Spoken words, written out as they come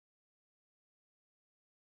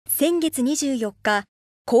先月24日、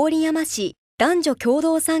郡山市男女共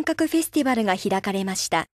同参画フェスティバルが開かれまし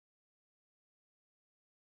た。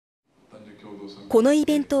このイ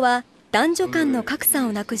ベントは男女間の格差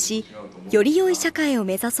をなくし、より良い社会を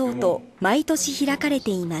目指そうと毎年開かれ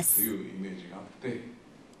ています。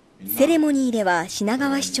セレモニーでは品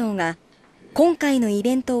川市長が、今回のイ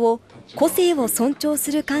ベントを個性を尊重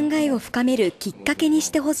する考えを深めるきっかけに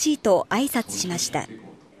してほしいと挨拶しました。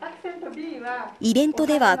イベント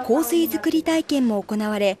では香水作り体験も行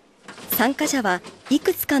われ、参加者はい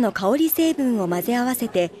くつかの香り成分を混ぜ合わせ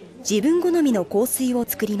て自分好みの香水を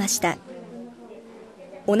作りました。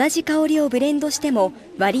同じ香りをブレンドしても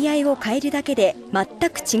割合を変えるだけで全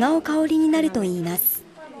く違う香りになるといいます。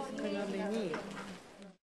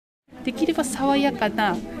できれば爽やか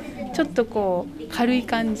なちょっと軽い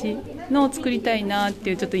感じのを作りたいなって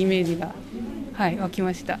いうちょっとイメージが、湧き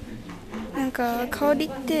ました。なんか香りっ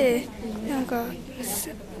て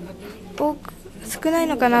少ない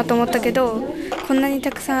のかなと思ったけど、こんなに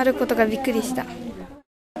たくさんあることがびっくりした。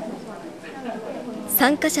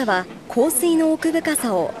参加者は香水の奥深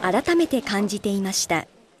さを改めて感じていました。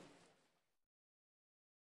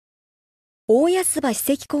大安場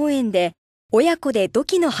史跡公園で親子で土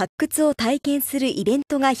器の発掘を体験するイベン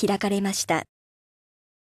トが開かれました。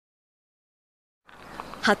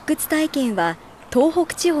発掘体験は東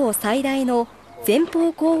北地方最大の前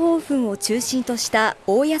方後方墳を中心とした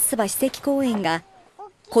大安場史跡公園が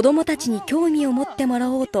子どもたちに興味を持っても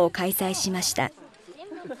らおうと開催しました。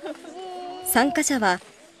参加者は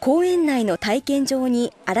公園内の体験場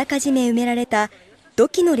にあらかじめ埋められた土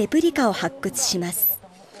器のレプリカを発掘します。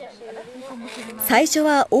最初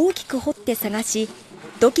は大きく掘って探し、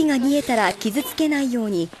土器が見えたら傷つけないよう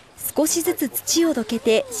に少しずつ土をどけ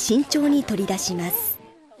て慎重に取り出します。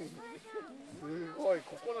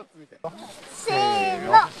せー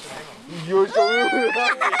の。よいしょ。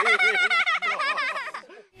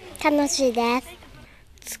楽しいで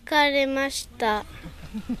す。疲れました。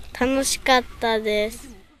楽しかったです。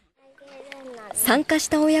参加し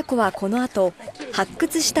た親子はこの後、発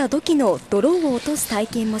掘した土器の泥を落とす体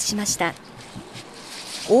験もしました。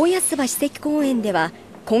大安場史跡公園では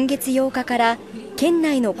今月8日から県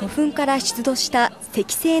内の古墳から出土した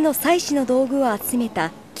石製の祭祀の道具を集め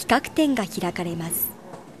た企画展が開かれます。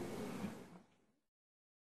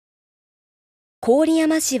郡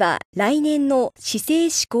山市は来年の市政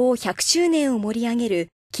施行100周年を盛り上げる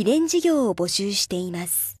記念事業を募集していま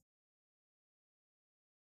す。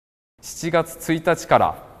7月1日か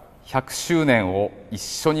ら100周年を一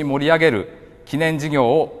緒に盛り上げる記念事業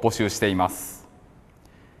を募集しています。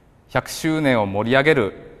100周年を盛り上げ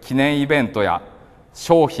る記念イベントや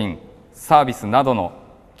商品、サービスなどの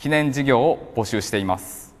記念事業を募集していま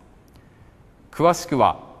す。詳しく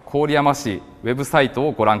は郡山市ウェブサイト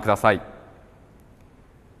をご覧ください。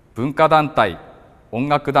文化団体、音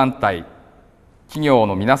楽団体、企業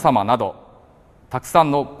の皆様など、たくさ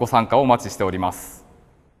んのご参加をお待ちしております。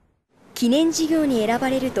記念事業に選ば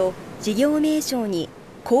れると、事業名称に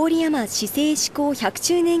郡山市政施行100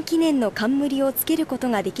周年記念の冠をつけること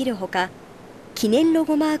ができるほか、記念ロ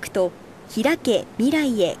ゴマークと開け未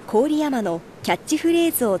来へ郡山のキャッチフレ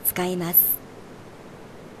ーズを使えます。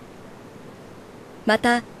ま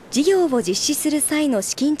た、事業を実施する際の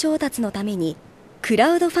資金調達のために、ク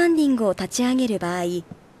ラウドファンディングを立ち上げる場合、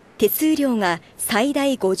手数料が最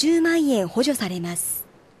大50万円補助されます。